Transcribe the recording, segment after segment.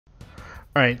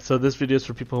Alright, so this video is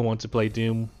for people who want to play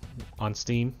Doom on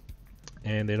Steam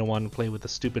and they don't want to play with the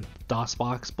stupid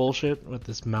DOSBox bullshit with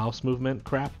this mouse movement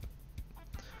crap.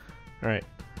 Alright,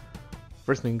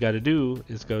 first thing you gotta do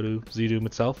is go to zdoom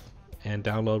itself and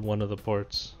download one of the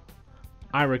ports.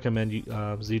 I recommend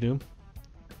zdoom.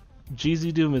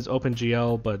 gzdoom is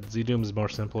OpenGL, but zdoom is more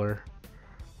simpler.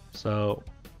 So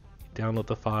download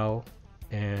the file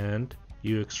and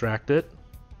you extract it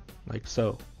like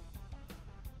so.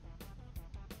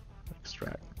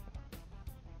 Extract.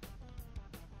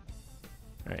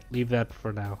 Alright, leave that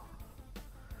for now.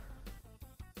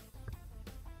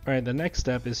 Alright, the next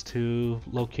step is to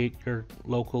locate your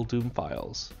local Doom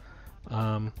files.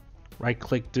 Right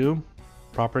click Doom,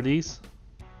 Properties,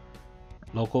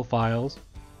 Local Files,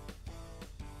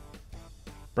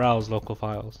 Browse Local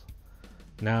Files.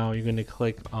 Now you're going to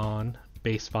click on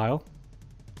Base File,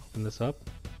 open this up,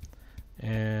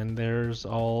 and there's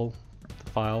all the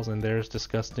files, and there's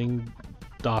disgusting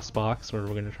DOSBox, where we're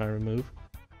going to try to remove.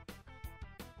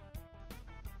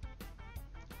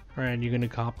 Alright, you're going to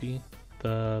copy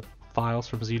the files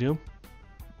from zdoom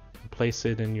and place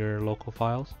it in your local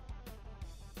files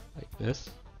like this.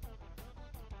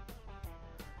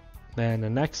 Then the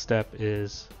next step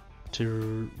is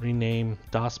to rename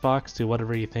DOSBox to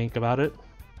whatever you think about it,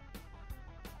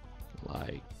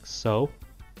 like so.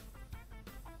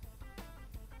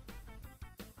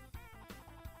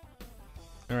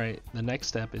 Alright, the next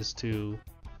step is to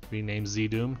rename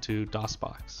zdoom to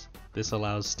DOSBox. This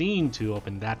allows Steam to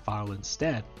open that file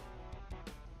instead.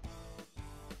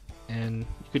 And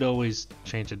you could always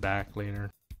change it back later.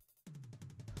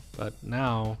 But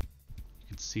now you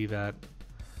can see that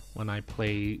when I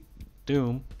play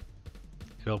Doom,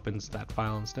 it opens that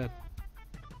file instead.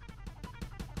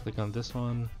 Click on this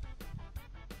one.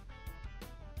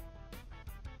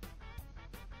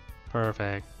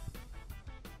 Perfect.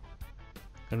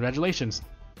 Congratulations!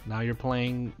 Now you're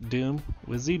playing Doom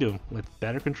with zdoom with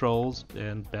better controls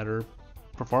and better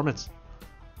performance.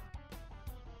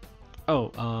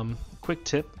 Oh, quick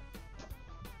tip.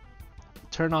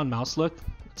 Turn on mouse look.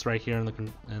 It's right here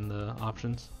in the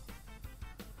options.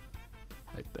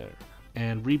 Right there.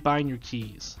 And rebind your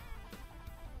keys.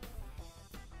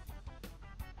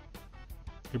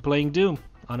 You're playing Doom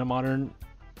on a modern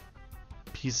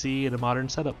PC and a modern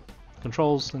setup.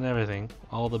 Controls and everything.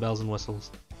 All the bells and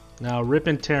whistles. Now rip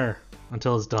and tear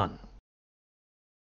until it's done.